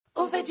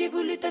fait, j'ai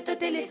voulu te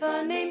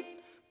téléphoner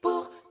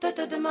pour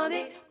te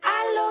demander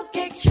allô,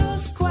 quelque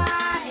chose quoi,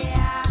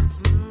 yeah.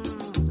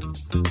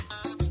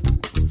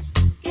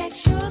 Quelque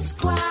chose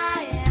quoi,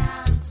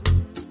 yeah.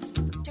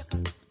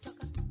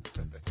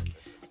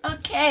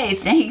 Okay,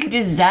 thank you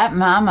to Zap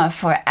Mama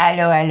for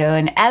Allo Allo,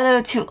 and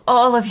allo to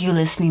all of you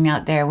listening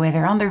out there,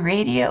 whether on the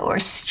radio or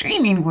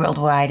streaming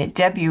worldwide at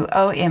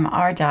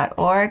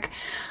WOMR.org.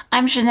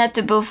 I'm Jeanette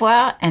de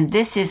Beauvoir, and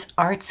this is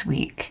Arts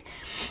Week.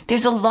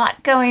 There's a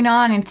lot going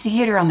on in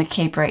theater on the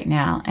Cape right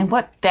now, and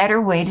what better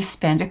way to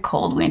spend a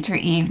cold winter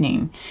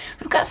evening?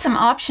 We've got some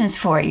options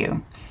for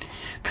you.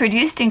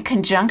 Produced in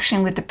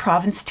conjunction with the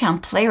Provincetown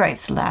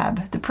Playwrights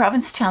Lab, the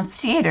Provincetown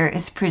Theater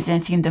is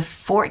presenting the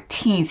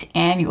 14th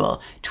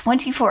annual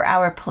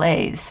 24-hour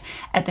plays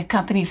at the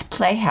company's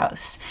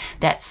Playhouse.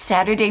 That's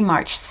Saturday,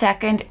 March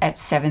 2nd at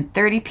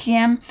 7:30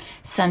 p.m.,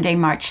 Sunday,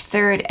 March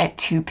 3rd at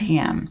 2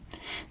 p.m.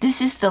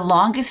 This is the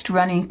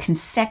longest-running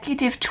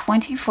consecutive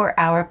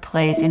 24-hour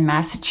plays in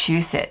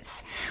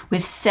Massachusetts,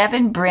 with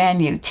 7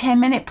 brand-new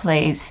 10-minute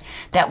plays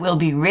that will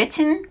be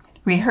written,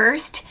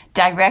 rehearsed,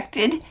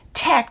 directed,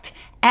 teched,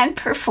 and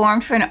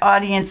performed for an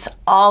audience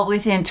all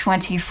within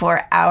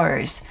 24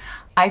 hours.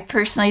 I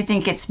personally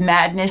think it's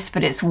madness,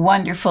 but it's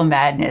wonderful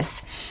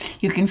madness.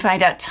 You can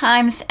find out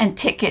times and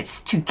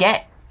tickets to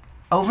get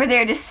over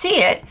there to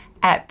see it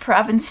at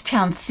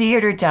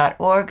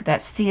provincetowntheater.org.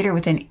 That's theater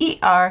with an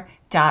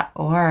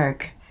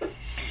ER.org.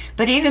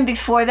 But even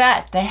before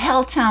that, the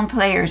Helltown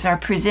Players are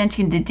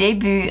presenting the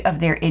debut of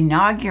their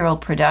inaugural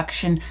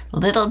production,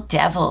 Little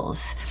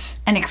Devils,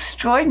 an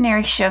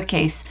extraordinary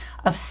showcase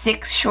of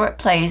 6 short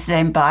plays that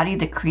embody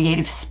the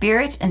creative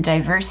spirit and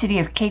diversity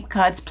of Cape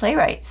Cod's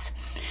playwrights.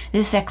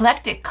 This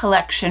eclectic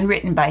collection,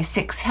 written by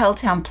 6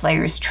 Helltown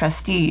Players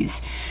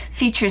trustees,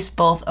 features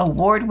both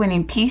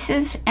award-winning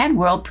pieces and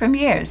world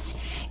premieres,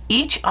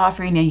 each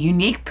offering a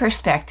unique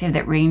perspective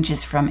that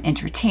ranges from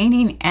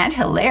entertaining and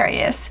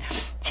hilarious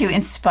to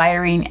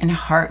inspiring and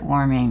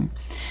heartwarming.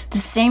 The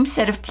same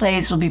set of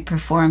plays will be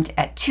performed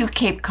at 2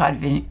 Cape Cod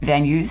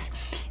venues,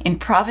 in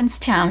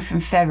Provincetown from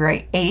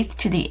February 8th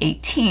to the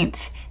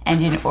 18th,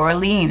 and in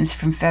Orleans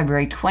from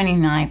February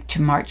 29th to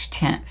March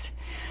 10th.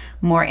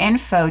 More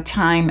info,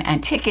 time,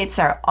 and tickets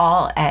are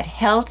all at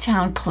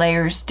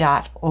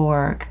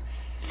helltownplayers.org.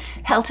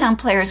 Helltown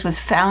Players was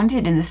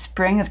founded in the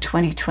spring of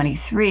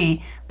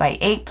 2023 by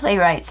 8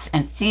 playwrights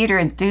and theater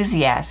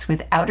enthusiasts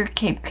with Outer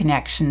Cape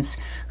connections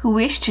who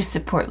wish to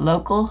support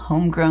local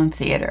homegrown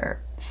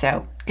theater.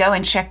 So go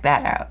and check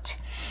that out.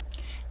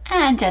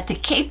 And at the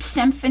Cape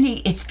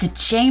Symphony, it's the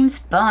James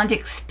Bond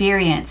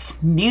experience,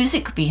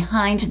 music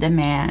behind the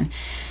man.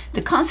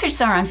 The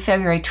concerts are on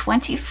February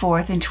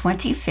 24th and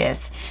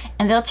 25th,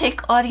 and they'll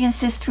take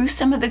audiences through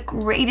some of the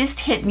greatest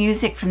hit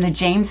music from the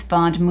James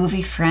Bond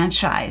movie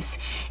franchise,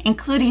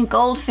 including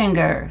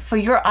Goldfinger, For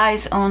Your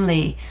Eyes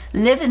Only,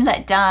 Live and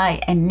Let Die,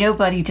 and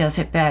Nobody Does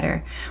It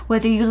Better.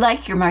 Whether you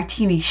like your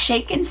martini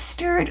shaken,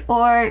 stirred,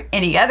 or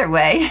any other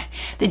way,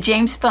 the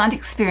James Bond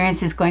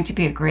experience is going to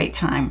be a great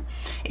time.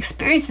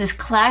 Experience this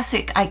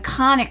classic,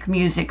 iconic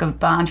music of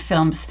Bond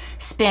films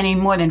spanning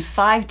more than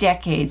 5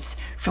 decades,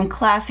 from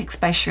classics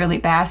by Shirley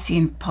Bassey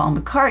and Paul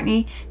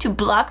McCartney to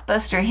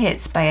blockbuster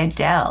hits by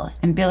Adele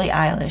and Billie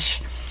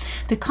Eilish.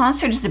 The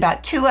concert is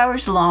about 2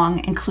 hours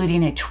long,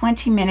 including a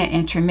 20-minute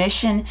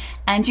intermission,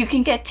 and you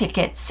can get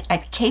tickets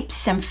at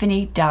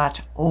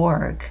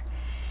capesymphony.org.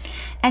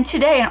 And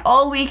today and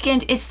all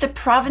weekend, it's the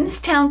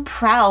Provincetown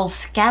Prowl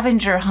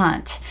Scavenger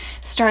Hunt.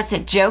 Starts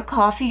at Joe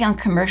Coffee on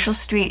Commercial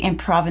Street in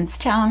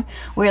Provincetown,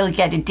 where you'll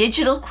get a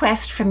digital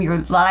quest from your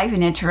live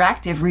and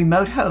interactive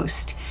remote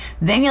host.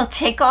 Then you'll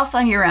take off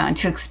on your own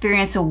to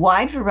experience a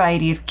wide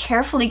variety of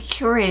carefully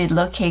curated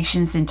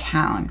locations in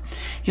town.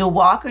 You'll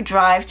walk or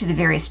drive to the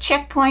various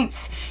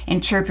checkpoints,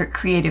 interpret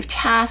creative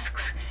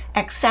tasks,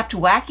 accept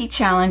wacky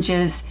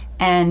challenges,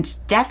 and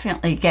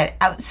definitely get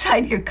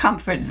outside your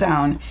comfort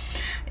zone.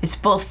 It's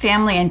both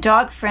family and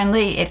dog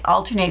friendly. It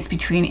alternates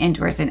between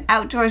indoors and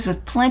outdoors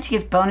with plenty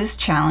of bonus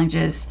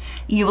challenges.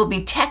 You will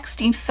be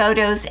texting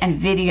photos and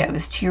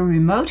videos to your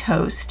remote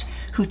host,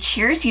 who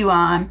cheers you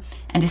on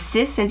and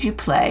assists as you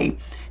play,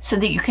 so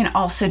that you can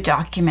also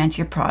document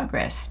your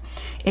progress.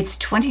 It's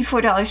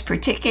 $24 per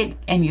ticket,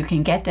 and you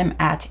can get them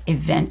at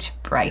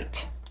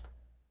Eventbrite.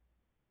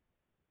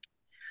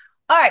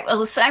 All right,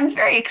 well, so I'm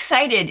very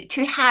excited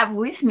to have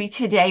with me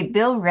today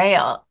Bill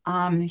Riehl.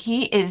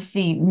 He is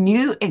the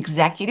new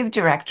executive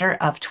director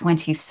of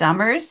 20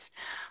 Summers.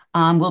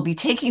 We'll be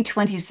taking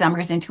 20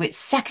 Summers into its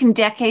 2nd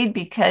decade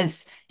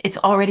because it's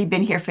already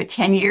been here for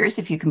 10 years,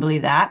 if you can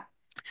believe that.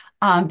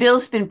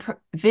 Bill's been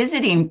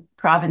visiting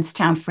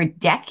Provincetown for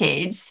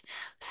decades.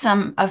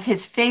 Some of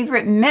his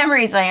favorite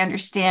memories, I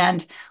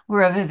understand,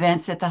 were of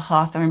events at the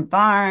Hawthorne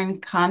Barn,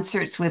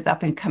 concerts with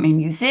up-and-coming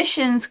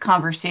musicians,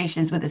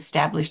 conversations with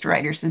established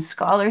writers and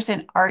scholars,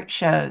 and art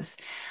shows.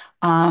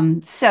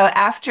 So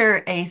after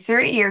a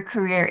 30-year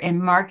career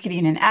in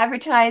marketing and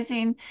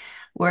advertising,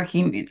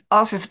 working in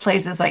all sorts of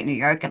places like New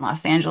York and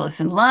Los Angeles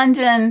and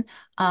London,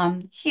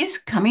 he's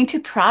coming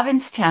to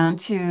Provincetown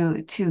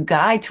to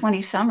guide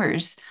 20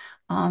 Summers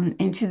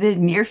into the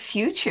near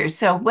future.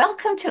 So,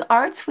 welcome to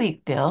Arts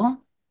Week, Bill.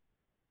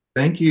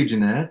 Thank you,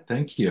 Jeanette.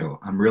 Thank you.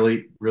 I'm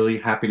really, really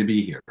happy to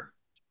be here.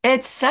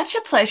 It's such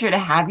a pleasure to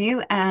have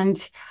you.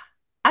 And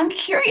I'm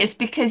curious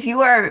because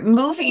you are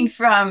moving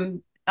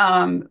from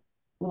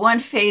one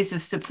phase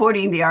of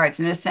supporting the arts,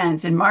 in a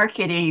sense, and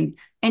marketing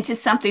into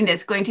something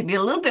that's going to be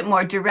a little bit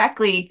more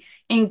directly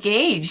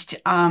engaged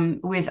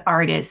with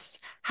artists.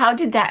 How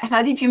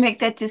did you make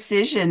that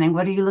decision, and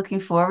what are you looking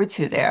forward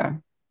to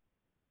there?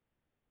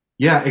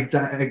 Yeah,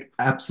 exactly.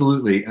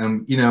 Absolutely.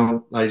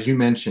 As you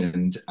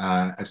mentioned,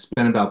 I've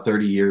spent about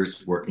 30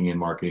 years working in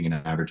marketing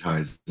and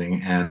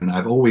advertising, and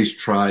I've always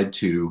tried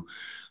to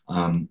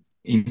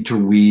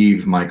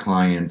interweave my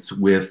clients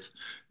with,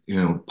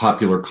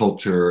 popular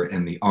culture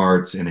and the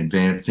arts and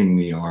advancing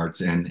the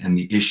arts and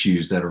the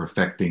issues that are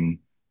affecting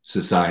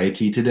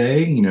society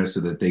today, so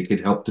that they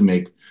could help to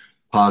make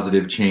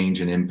positive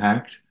change and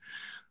impact.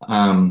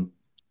 Um,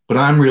 but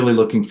I'm really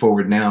looking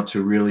forward now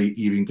to really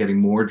even getting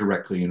more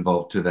directly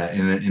involved to that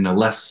in a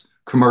less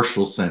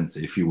commercial sense,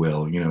 if you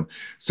will.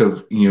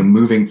 So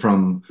moving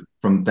from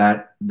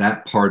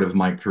that part of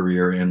my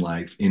career in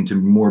life into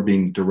more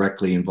being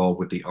directly involved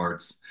with the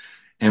arts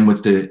and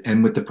with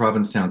the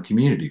Provincetown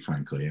community.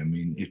 Frankly, I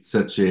mean, it's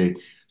such a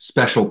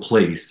special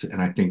place,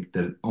 and I think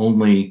that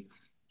only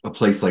a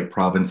place like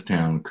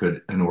Provincetown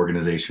could an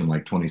organization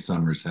like 20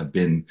 Summers have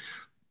been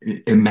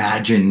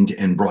imagined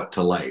and brought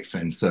to life.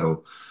 And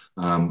so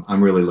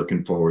I'm really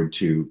looking forward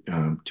to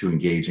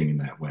engaging in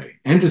that way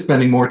and to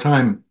spending more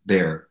time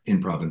there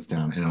in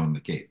Provincetown and on the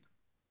Cape.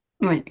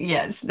 Well,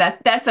 yes,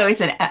 that's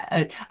always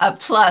a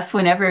plus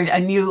whenever a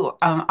new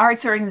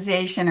arts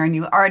organization or a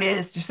new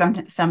artist or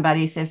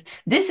somebody says,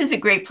 this is a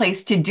great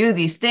place to do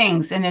these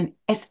things. And then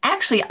it's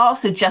actually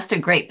also just a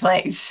great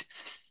place.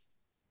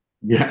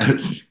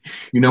 Yes.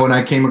 When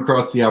I came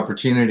across the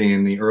opportunity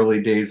in the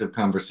early days of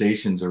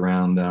conversations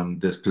around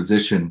this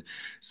position,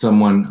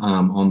 someone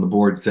on the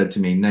board said to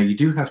me, "Now you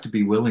do have to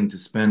be willing to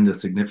spend a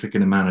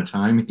significant amount of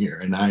time here."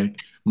 And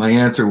my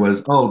answer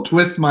was, "Oh,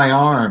 twist my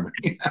arm."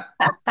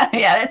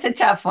 Yeah, that's a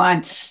tough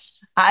one.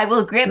 I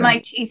will grit Yeah. my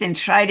teeth and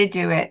try to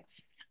do it.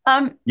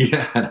 Um,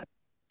 Yeah.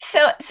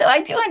 so I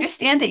do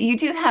understand that you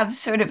do have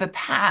sort of a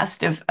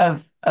past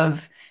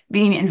of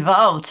being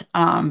involved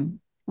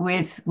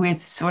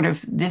with sort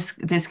of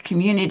this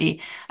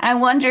community. I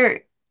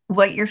wonder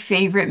what your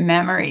favorite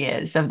memory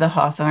is of the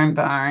Hawthorne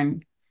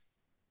Barn.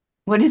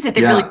 What is it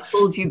that really Yeah.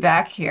 pulled you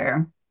back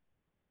here?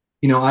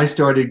 I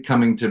started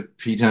coming to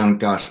P-Town,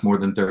 gosh, more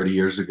than 30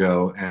 years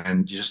ago,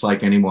 and just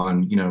like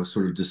anyone,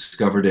 sort of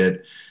discovered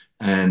it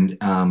and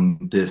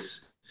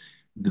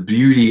the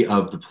beauty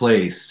of the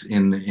place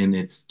in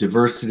its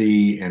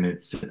diversity and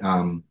its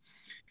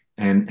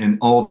and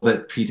all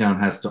that P-Town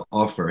has to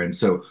offer. And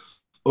so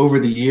over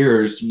the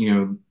years,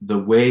 the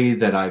way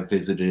that I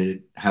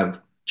visited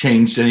have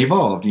changed and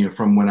evolved,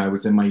 from when I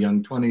was in my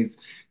young 20s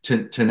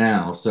to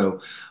now.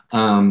 So,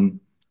 and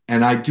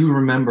I do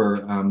remember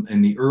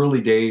in the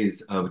early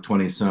days of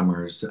 20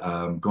 Summers,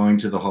 going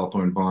to the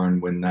Hawthorne Barn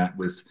when that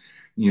was,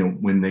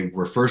 when they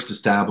were first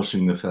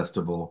establishing the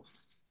festival.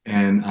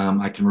 And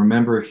I can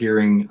remember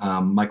hearing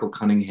Michael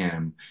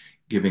Cunningham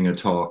giving a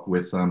talk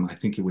with, I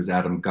think it was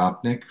Adam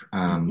Gopnik.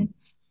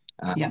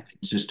 uh, Yeah.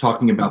 just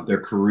talking about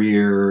their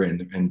career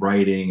and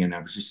writing. And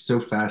I was just so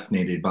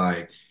fascinated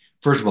by,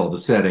 first of all, the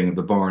setting of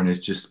the barn is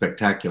just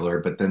spectacular.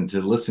 But then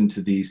to listen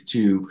to these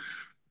two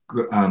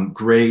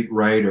great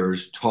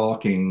writers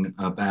talking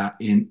about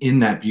in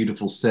that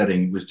beautiful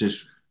setting was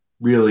just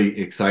really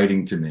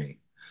exciting to me.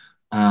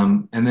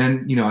 And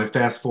then, I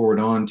fast forward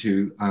on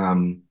to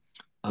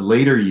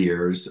later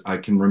years. I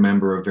can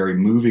remember a very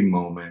moving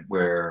moment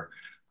where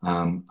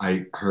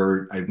I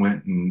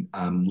went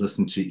and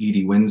listened to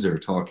Edie Windsor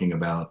talking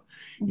about,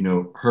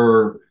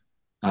 her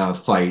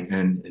fight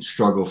and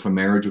struggle for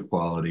marriage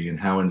equality and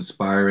how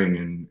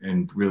inspiring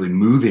and really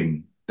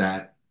moving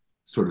that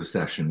sort of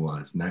session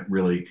was. And that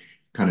really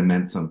kind of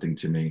meant something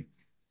to me.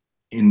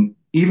 And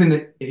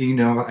even,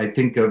 I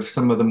think of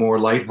some of the more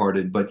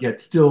lighthearted, but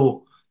yet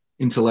still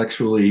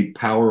intellectually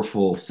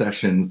powerful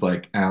sessions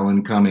like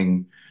Alan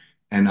Cumming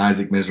and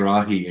Isaac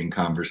Mizrahi in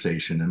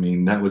conversation. I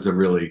mean, that was a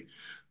really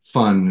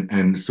fun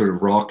and sort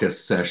of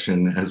raucous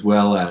session as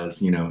well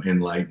as,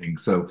 enlightening.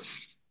 So,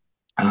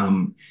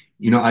 um,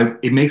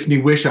 it makes me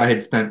wish I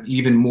had spent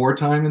even more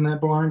time in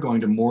that barn,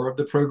 going to more of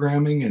the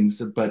programming. And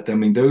so, but I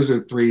mean, those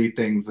are three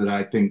things that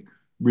I think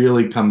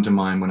really come to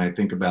mind when I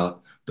think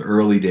about the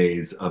early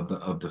days of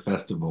the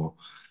festival.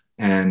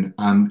 And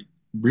I'm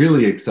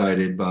really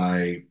excited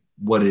by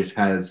what it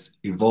has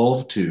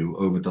evolved to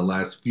over the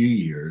last few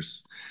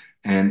years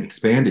and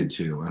expanded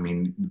to. I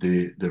mean,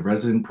 the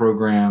resident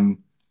program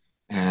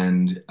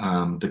and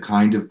the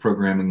kind of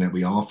programming that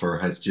we offer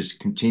has just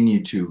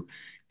continued to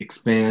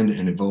expand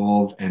and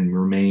evolve and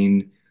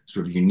remain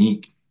sort of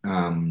unique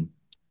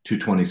to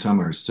 20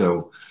 Summers.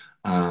 So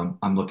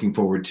I'm looking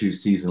forward to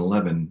season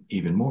 11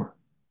 even more.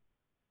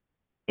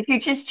 If you're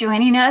just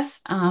joining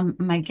us,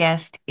 my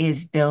guest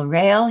is Bill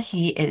Riehl.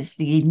 He is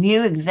the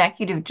new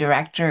executive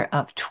director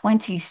of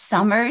 20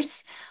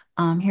 Summers.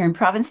 here in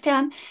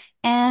Provincetown.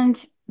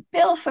 And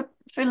Bill, for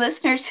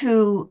listeners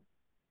who,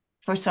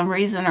 for some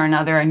reason or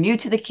another, are new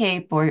to the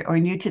Cape or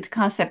new to the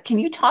concept, can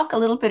you talk a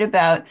little bit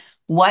about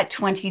what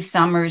 20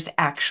 Summers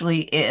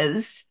actually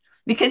is?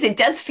 Because it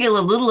does feel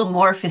a little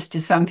amorphous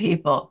to some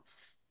people.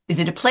 Is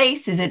it a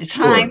place? Is it a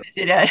time? Sure. Is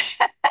it a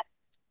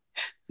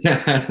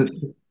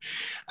Yes.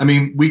 I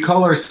mean, we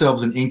call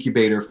ourselves an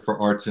incubator for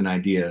arts and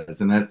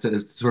ideas, and that's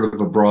sort of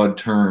a broad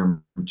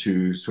term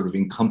to sort of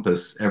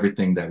encompass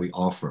everything that we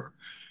offer.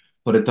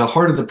 But at the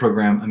heart of the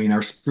program, I mean,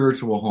 our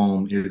spiritual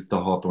home is the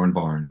Hawthorne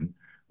Barn,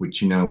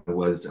 which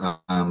was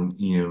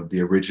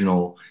the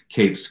original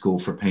Cape School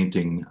for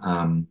Painting,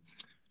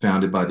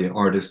 founded by the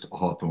artist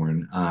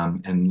Hawthorne,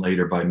 and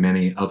later by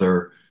many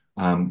other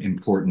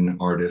important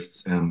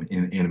artists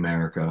in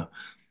America.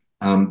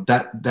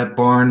 That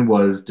barn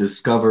was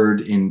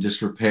discovered in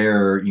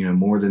disrepair,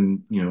 more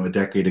than a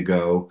decade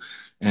ago,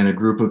 and a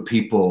group of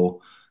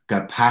people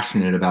got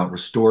passionate about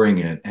restoring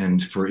it,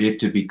 and for it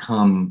to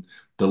become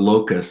the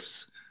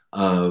locus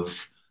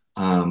of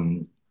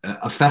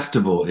a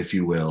festival, if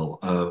you will,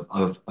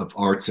 of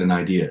arts and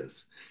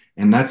ideas,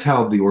 and that's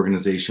how the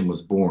organization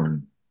was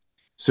born.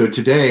 So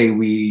today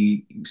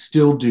we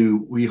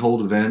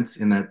hold events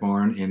in that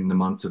barn in the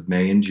months of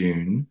May and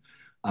June,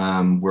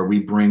 where we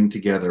bring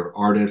together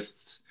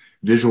artists,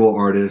 visual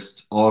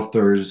artists,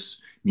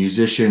 authors,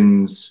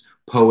 musicians,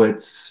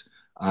 poets.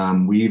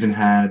 We even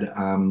had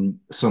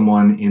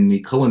someone in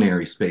the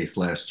culinary space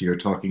last year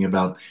talking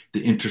about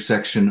the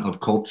intersection of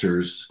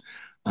cultures,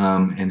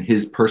 and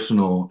his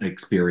personal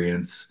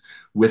experience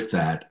with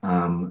that.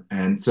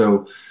 And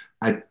so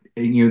I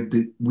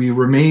we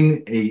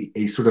remain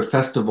a sort of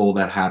festival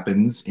that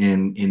happens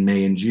in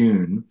May and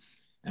June,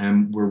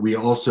 where we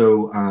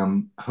also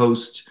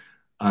host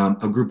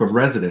a group of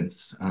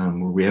residents, where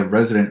we have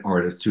resident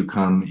artists who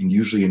come, and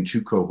usually in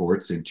two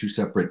cohorts in two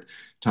separate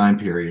time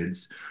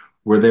periods,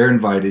 where they're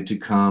invited to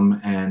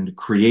come and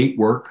create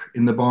work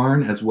in the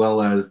barn as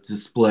well as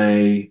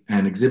display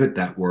and exhibit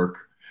that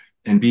work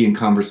and be in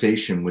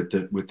conversation with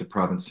the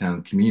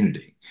Provincetown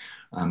community,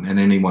 and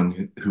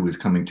anyone who is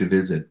coming to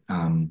visit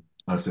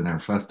us in our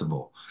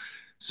festival.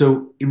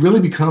 So it really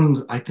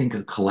becomes, I think,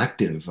 a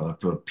collective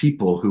of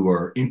people who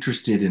are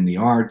interested in the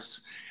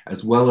arts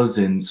as well as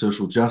in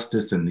social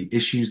justice and the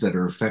issues that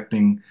are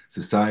affecting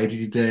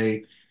society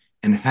today,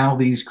 and how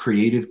these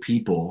creative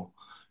people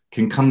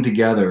can come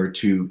together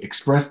to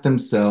express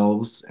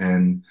themselves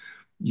and,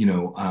 you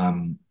know,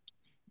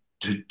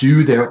 to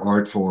do their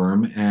art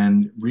form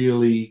and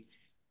really,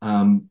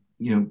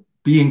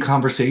 be in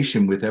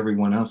conversation with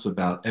everyone else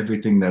about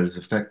everything that is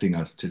affecting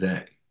us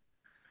today.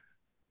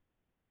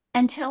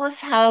 and tell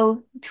us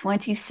how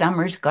 20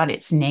 Summers got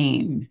its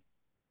name.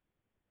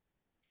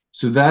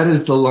 So that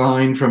is the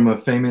line from a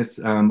famous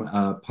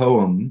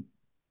poem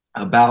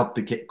about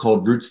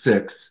called Route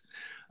Six,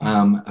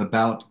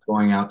 about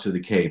going out to the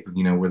Cape.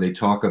 Where they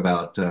talk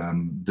about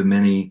the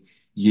many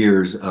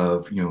years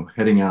of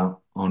heading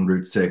out on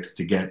Route Six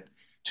to get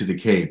to the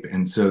Cape,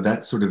 and so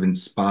that sort of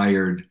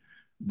inspired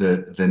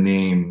the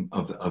name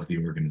of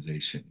the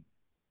organization.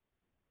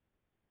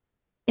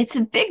 It's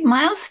a big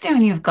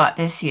milestone you've got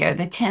this year,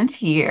 the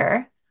 10th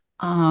year.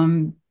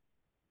 Um,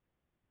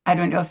 I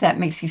don't know if that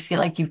makes you feel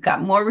like you've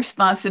got more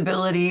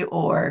responsibility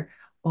or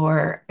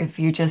if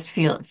you just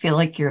feel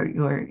like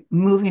you're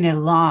moving it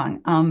along.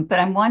 But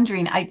I'm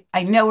wondering,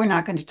 I know we're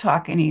not going to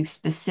talk any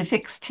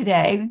specifics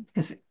today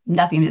because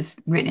nothing is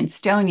written in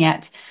stone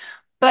yet.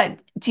 But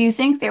do you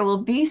think there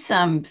will be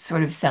some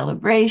sort of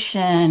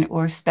celebration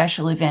or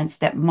special events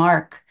that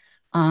mark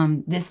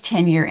this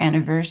 10-year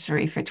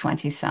anniversary for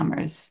 20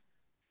 Summers?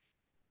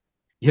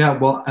 Yeah,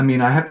 well, I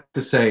mean, I have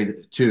to say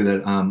too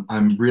that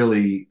I'm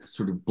really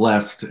sort of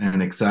blessed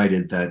and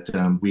excited that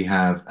we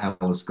have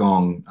Alice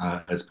Gong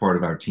as part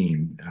of our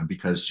team,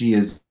 because she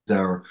is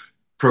our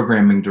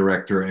programming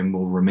director and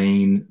will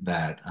remain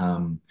that.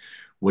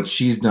 What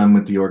she's done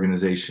with the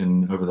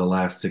organization over the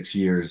last 6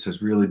 years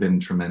has really been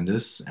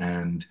tremendous,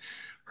 and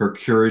her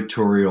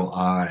curatorial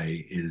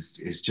eye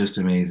is just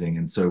amazing.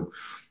 And so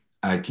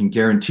I can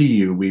guarantee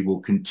you we will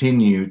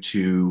continue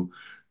to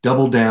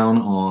double down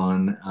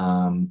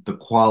on the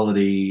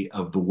quality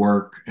of the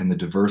work and the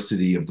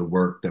diversity of the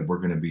work that we're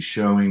going to be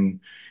showing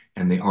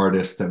and the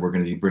artists that we're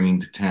going to be bringing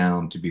to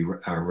town to be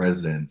our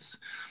residents.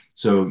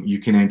 So you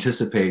can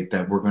anticipate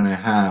that we're going to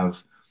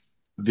have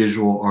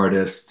visual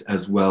artists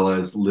as well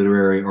as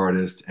literary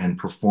artists and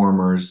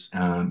performers,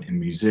 and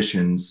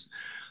musicians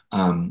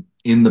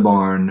in the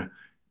barn,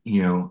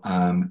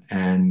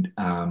 and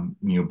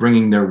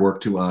bringing their work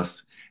to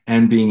us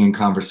and being in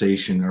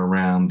conversation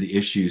around the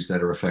issues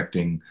that are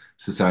affecting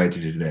society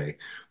today.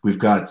 We've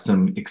got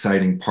some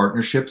exciting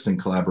partnerships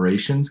and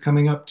collaborations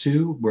coming up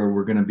too, where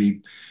we're going to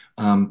be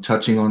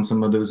touching on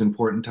some of those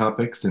important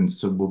topics. And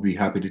so we'll be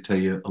happy to tell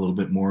you a little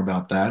bit more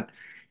about that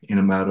in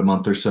about a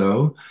month or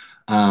so.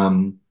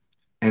 Um,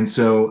 and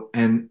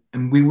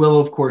we will,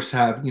 of course,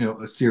 have,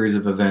 a series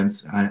of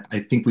events. I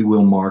think we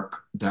will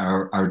mark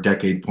our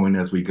decade point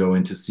as we go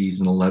into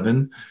season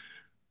 11.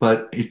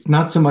 but it's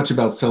not so much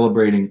about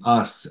celebrating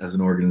us as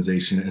an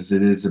organization as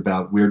it is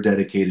about we're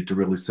dedicated to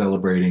really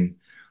celebrating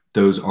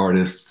those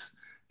artists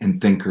and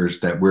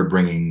thinkers that we're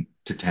bringing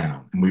to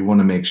town. And we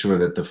want to make sure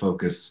that the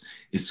focus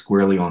is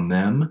squarely on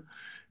them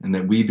and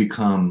that we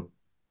become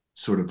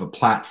sort of a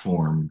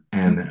platform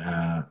and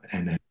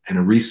a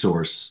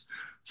resource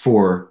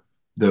for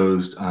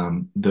those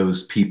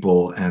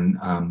people and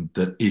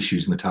the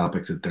issues and the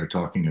topics that they're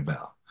talking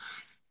about.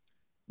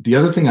 The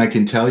other thing I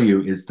can tell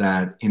you is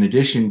that in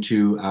addition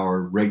to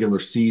our regular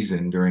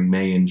season during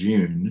May and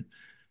June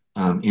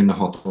in the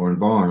Hawthorne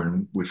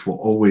Barn, which will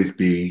always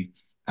be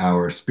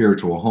our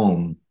spiritual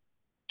home,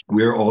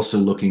 we're also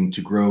looking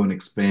to grow and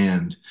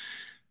expand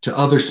to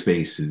other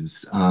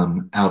spaces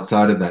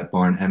outside of that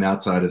barn and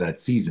outside of that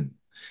season.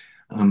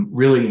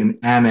 Really in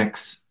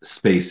annex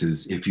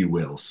spaces, if you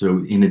will.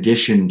 So in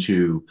addition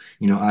to,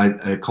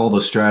 I call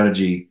the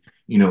strategy,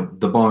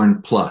 the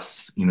barn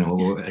plus,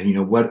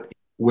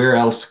 where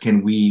else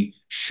can we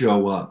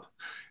show up?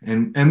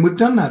 And we've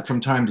done that from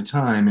time to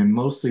time, and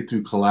mostly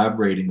through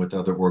collaborating with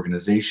other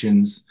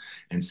organizations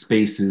and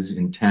spaces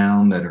in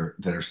town that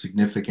are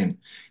significant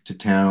to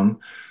town.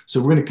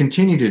 So we're going to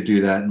continue to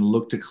do that and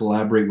look to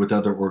collaborate with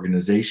other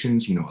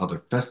organizations, other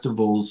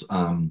festivals,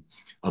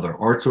 other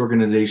arts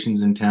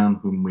organizations in town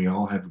whom we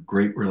all have a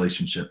great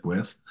relationship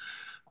with.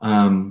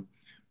 But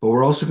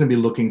we're also going to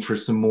be looking for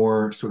some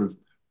more sort of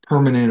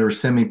permanent or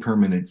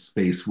semi-permanent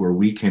space where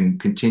we can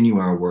continue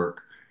our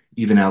work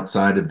even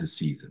outside of the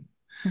season.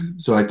 Mhm.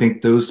 So I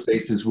think those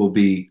spaces will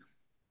be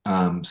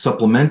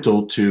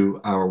supplemental to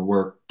our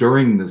work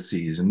during the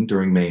season,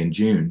 during May and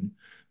June.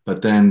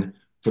 But then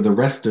for the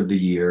rest of the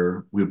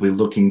year, we'll be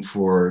looking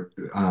for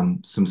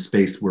some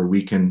space where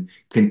we can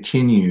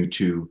continue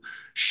to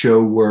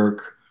show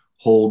work,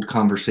 hold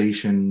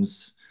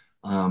conversations,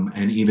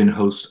 and even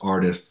host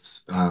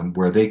artists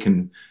where they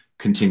can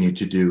continue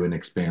to do and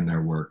expand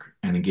their work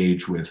and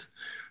engage with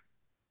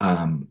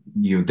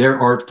their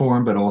art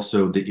form, but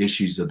also the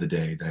issues of the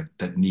day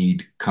that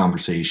need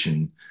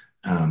conversation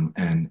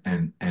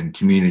and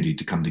community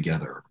to come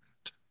together.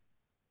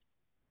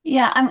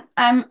 Yeah,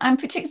 I'm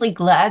particularly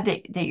glad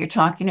that you're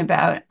talking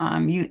about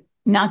you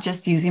not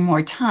just using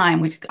more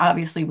time, which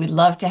obviously we'd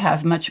love to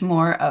have much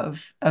more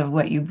of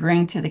what you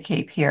bring to the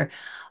Cape here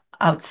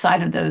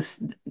outside of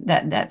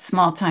that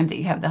small time that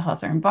you have the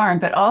Hawthorne Barn,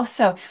 but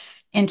also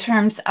in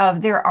terms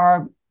of there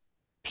are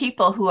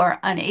people who are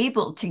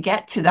unable to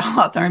get to the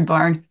Hawthorne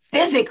Barn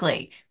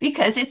physically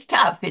because it's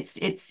tough.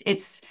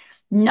 It's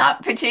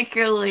not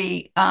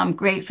particularly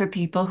great for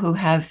people who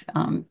have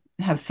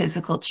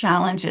physical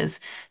challenges.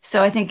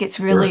 So I think it's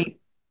Sure. really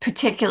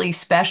particularly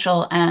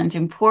special and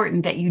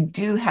important that you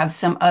do have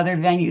some other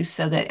venues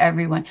so that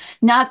everyone,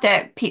 not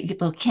that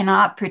people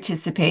cannot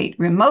participate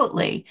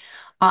remotely,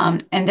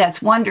 and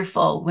that's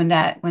wonderful when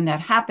that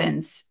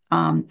happens.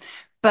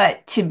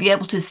 But to be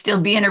able to still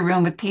be in a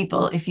room with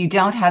people, if you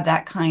don't have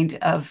that kind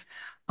of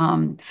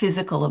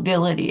physical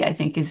ability, I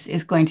think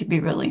is going to be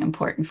really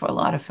important for a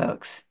lot of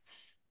folks.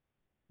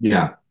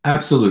 Yeah,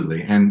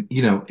 absolutely. And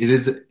it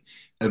is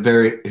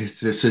it's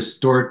this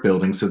historic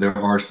building, so there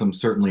are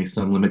certainly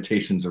some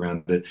limitations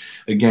around it.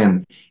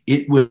 Again,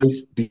 it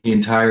was the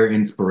entire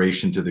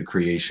inspiration to the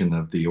creation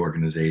of the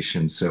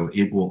organization, so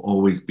it will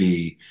always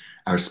be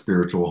our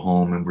spiritual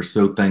home, and we're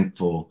so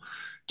thankful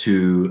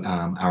to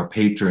our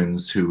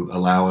patrons who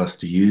allow us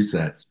to use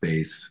that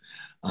space,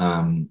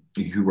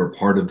 who were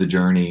part of the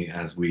journey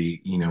as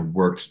we,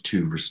 worked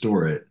to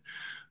restore it.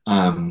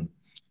 Um,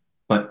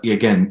 but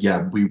again,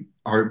 yeah, we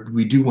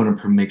do want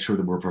to make sure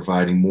that we're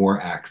providing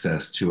more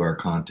access to our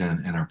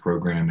content and our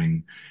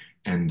programming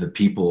and the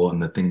people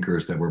and the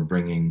thinkers that we're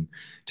bringing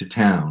to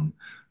town.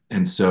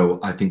 And so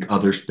I think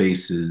other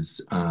spaces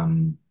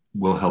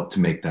will help to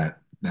make that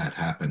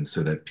happen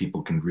so that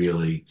people can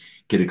really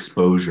get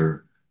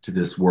exposure to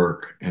this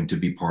work and to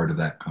be part of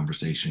that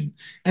conversation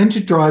and to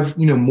drive,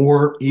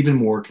 even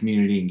more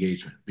community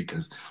engagement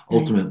because Right.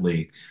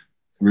 ultimately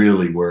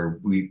really where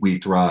we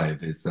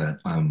thrive is that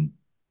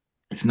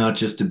it's not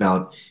just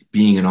about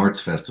being an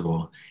arts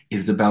festival,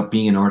 it's about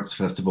being an arts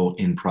festival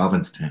in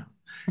Provincetown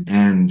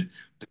and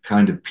the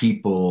kind of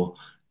people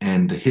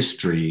and the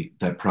history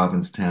that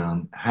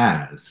Provincetown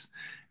has,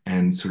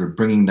 and sort of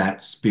bringing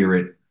that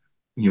spirit,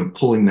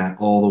 pulling that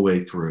all the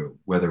way through,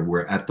 whether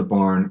we're at the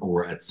barn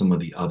or at some of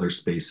the other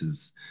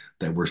spaces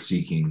that we're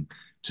seeking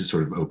to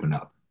sort of open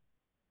up.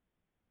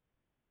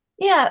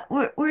 Yeah,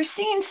 we're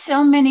seeing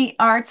so many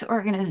arts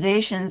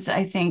organizations,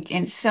 I think,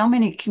 in so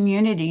many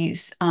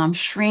communities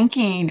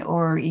shrinking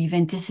or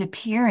even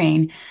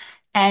disappearing.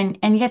 And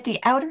yet the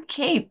Outer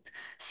Cape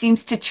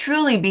seems to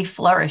truly be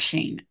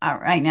flourishing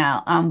right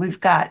now. We've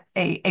got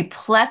a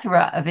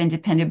plethora of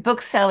independent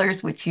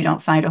booksellers, which you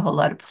don't find a whole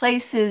lot of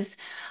places.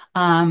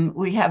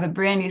 We have a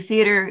brand new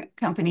theater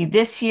company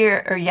this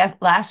year, or yes,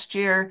 last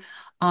year,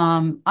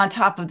 on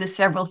top of the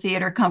several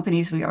theater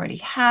companies we already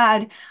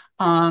had.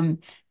 Um,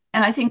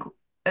 and I think,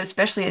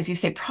 especially as you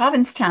say,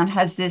 Provincetown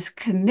has this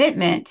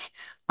commitment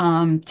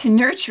to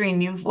nurturing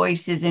new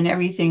voices in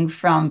everything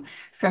from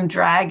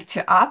drag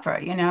to opera,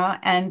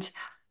 and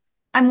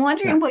I'm Yeah.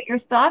 wondering what your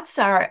thoughts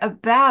are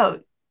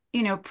about,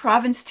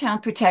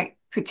 Provincetown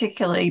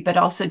particularly, but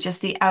also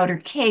just the Outer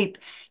Cape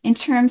in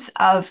terms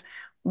of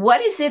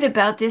what is it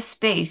about this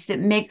space that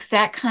makes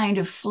that kind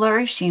of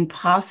flourishing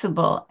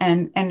possible,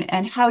 and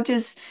how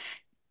does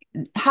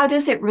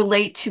it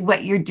relate to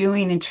what you're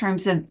doing in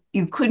terms of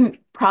you couldn't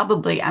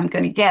probably, I'm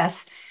going to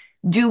guess,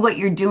 do what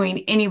you're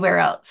doing anywhere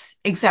else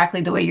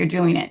exactly the way you're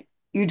doing it.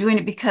 You're doing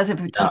it because of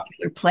a Yeah.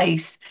 particular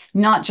place,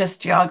 not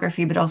just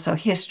geography, but also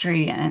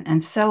history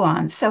and so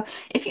on. So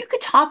if you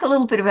could talk a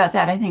little bit about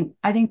that, I think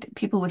that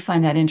people would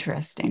find that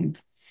interesting.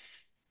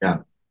 Yeah.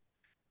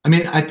 I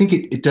mean, I think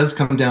it does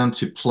come down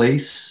to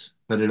place,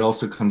 but it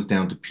also comes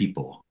down to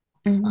people.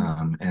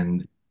 Mhm.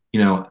 And,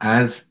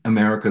 as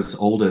America's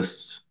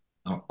oldest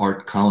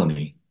art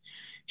colony,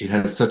 it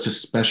has such a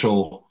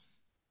special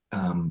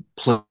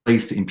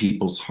place in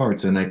people's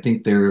hearts. And I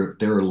think there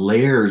are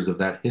layers of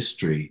that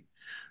history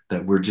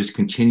that we're just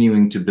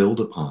continuing to build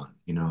upon.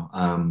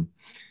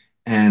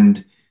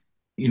 And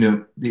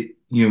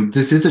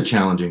this is a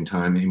challenging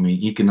time. I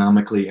mean,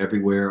 economically,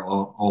 everywhere,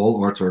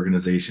 all arts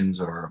organizations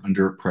are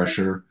under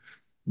pressure.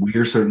 We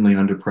are certainly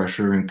under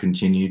pressure and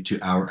continue to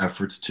our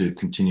efforts to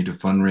continue to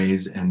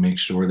fundraise and make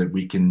sure that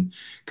we can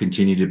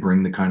continue to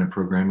bring the kind of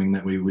programming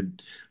that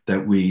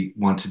we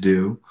want to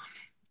do.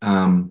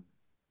 Um,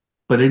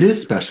 but it is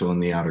special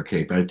in the Outer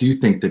Cape. I do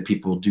think that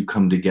people do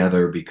come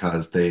together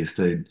because they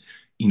said,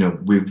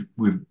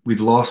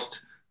 we've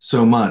lost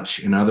so much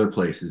in other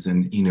places,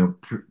 and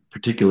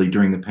particularly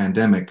during the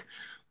pandemic,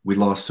 we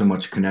lost so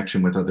much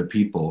connection with other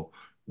people.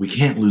 We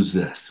can't lose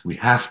this. We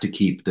have to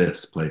keep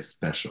this place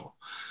special.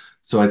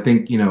 So I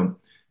think,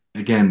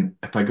 again,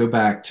 if I go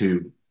back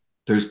to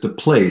there's the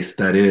place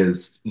that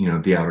is,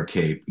 the Outer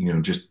Cape,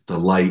 just the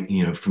light,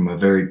 from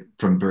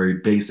very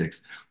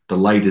basics. The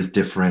light is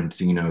different,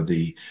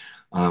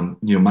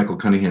 Michael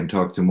Cunningham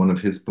talks in one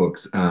of his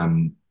books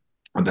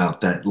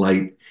about that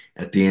light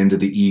at the end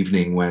of the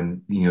evening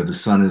when, the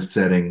sun is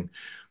setting,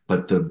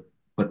 but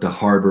the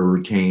harbor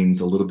retains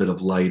a little bit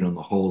of light on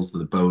the hulls of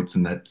the boats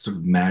and that sort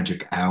of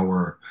magic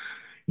hour.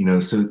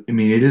 So I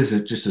mean, it is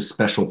just a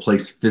special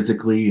place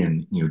physically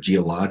and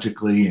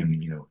geologically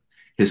and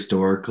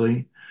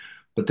historically,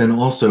 but then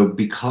also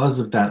because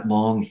of that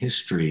long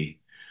history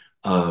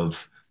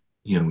of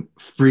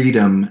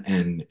freedom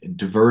and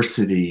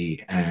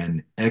diversity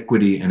and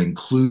equity and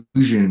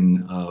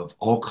inclusion of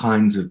all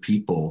kinds of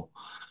people.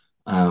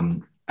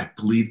 I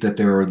believe that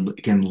there are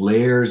again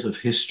layers of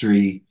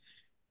history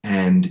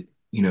and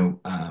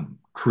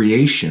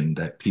creation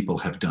that people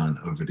have done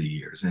over the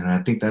years, and I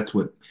think that's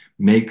what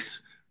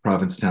makes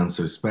Provincetown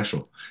so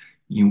special.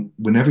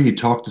 Whenever you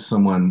talk to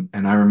someone,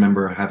 and I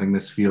remember having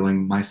this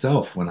feeling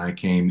myself when I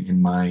came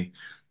in my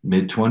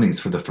mid 20s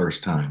for the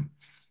first time,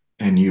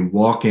 and you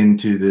walk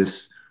into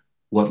this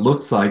what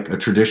looks like a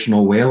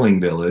traditional whaling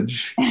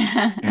village,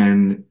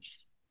 and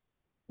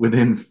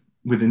within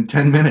within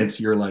 10 minutes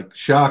you're like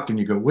shocked and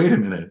you go, wait a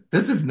minute,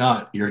 this is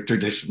not your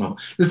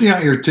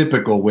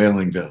typical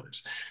whaling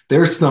village.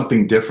 There's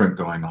something different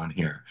going on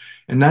here.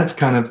 And that's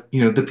kind of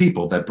the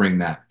people that bring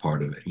that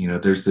part of it.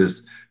 There's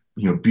this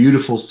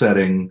beautiful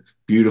setting,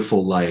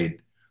 beautiful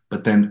light,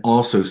 but then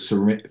also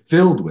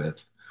filled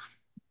with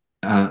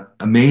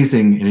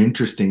amazing and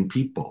interesting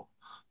people,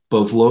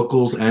 both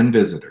locals and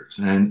visitors,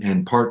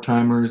 and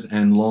part-timers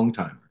and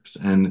long-timers,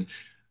 and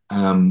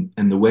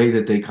the way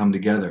that they come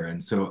together.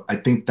 And so I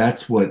think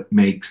that's what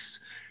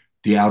makes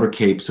the Outer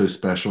Cape so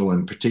special,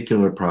 in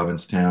particular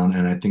Provincetown.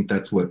 And I think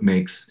that's what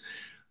makes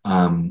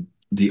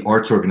the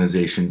arts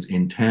organizations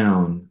in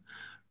town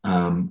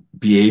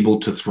be able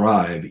to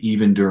thrive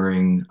even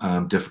during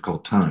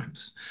difficult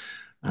times.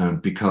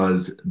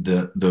 Because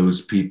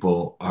those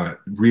people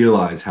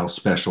realize how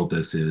special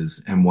this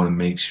is and want to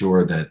make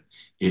sure that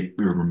it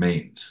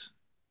remains.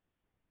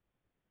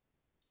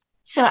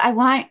 So I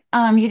want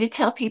you to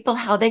tell people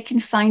how they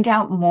can find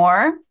out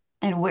more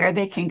and where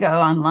they can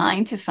go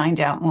online to find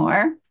out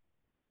more.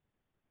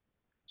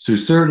 So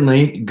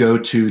certainly go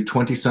to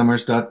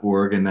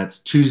 20summers.org, and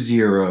that's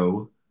 20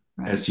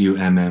 Right.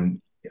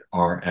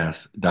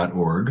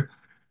 summrs.org,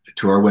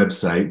 to our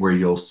website where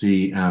you'll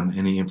see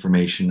any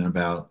information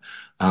about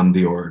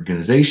the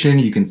organization.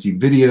 You can see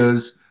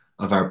videos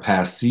of our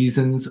past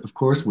seasons, of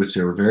course, which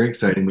are very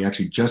exciting. We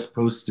actually just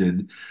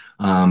posted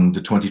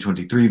the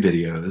 2023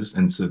 videos,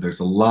 and so there's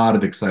a lot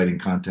of exciting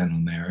content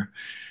on there,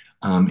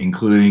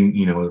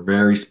 including, a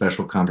very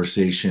special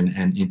conversation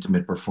and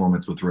intimate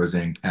performance with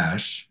Roseanne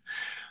Cash.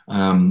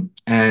 And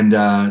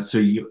so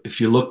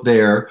if you look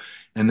there,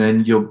 and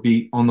then you'll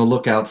be on the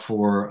lookout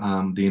for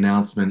the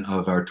announcement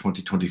of our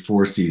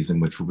 2024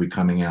 season, which will be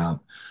coming out.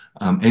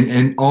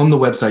 And on the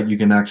website, you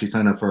can actually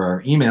sign up for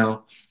our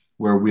email,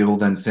 where we will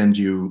then send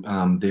you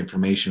the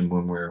information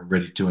when we're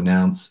ready to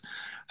announce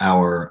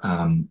our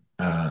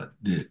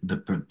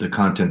the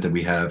content that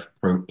we have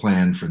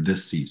planned for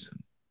this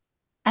season.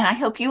 And I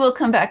hope you will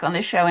come back on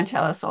the show and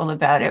tell us all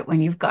about it when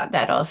you've got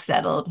that all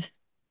settled.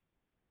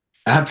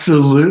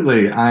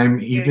 Absolutely.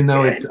 Good, Even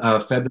though it's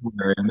good.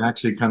 February, I'm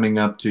actually coming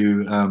up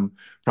to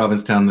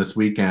Provincetown this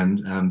weekend.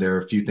 There are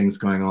a few things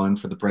going on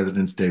for the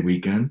President's Day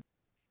weekend.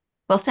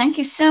 Well, thank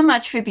you so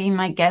much for being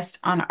my guest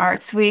on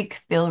Arts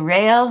Week, Bill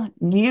Riehl,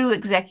 new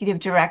executive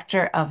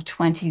director of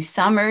 20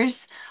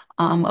 Summers.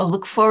 I'll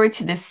look forward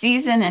to this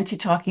season and to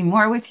talking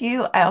more with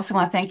you. I also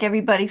want to thank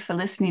everybody for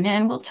listening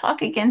in. We'll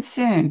talk again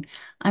soon.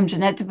 I'm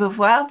Jeanette de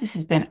Beauvoir. This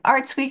has been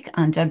Arts Week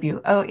on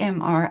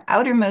WOMR,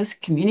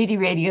 Outermost Community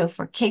Radio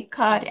for Cape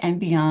Cod and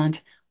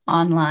beyond,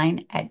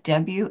 online at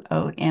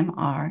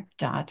WOMR.org.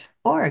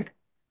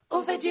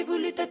 Au fait, j'ai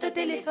voulu te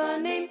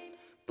téléphoner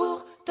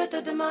pour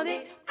te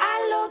demander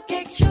allô,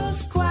 quelque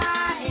chose quoi?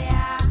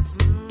 Yeah.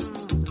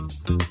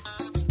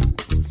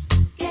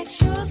 Quelque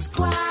chose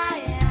quoi?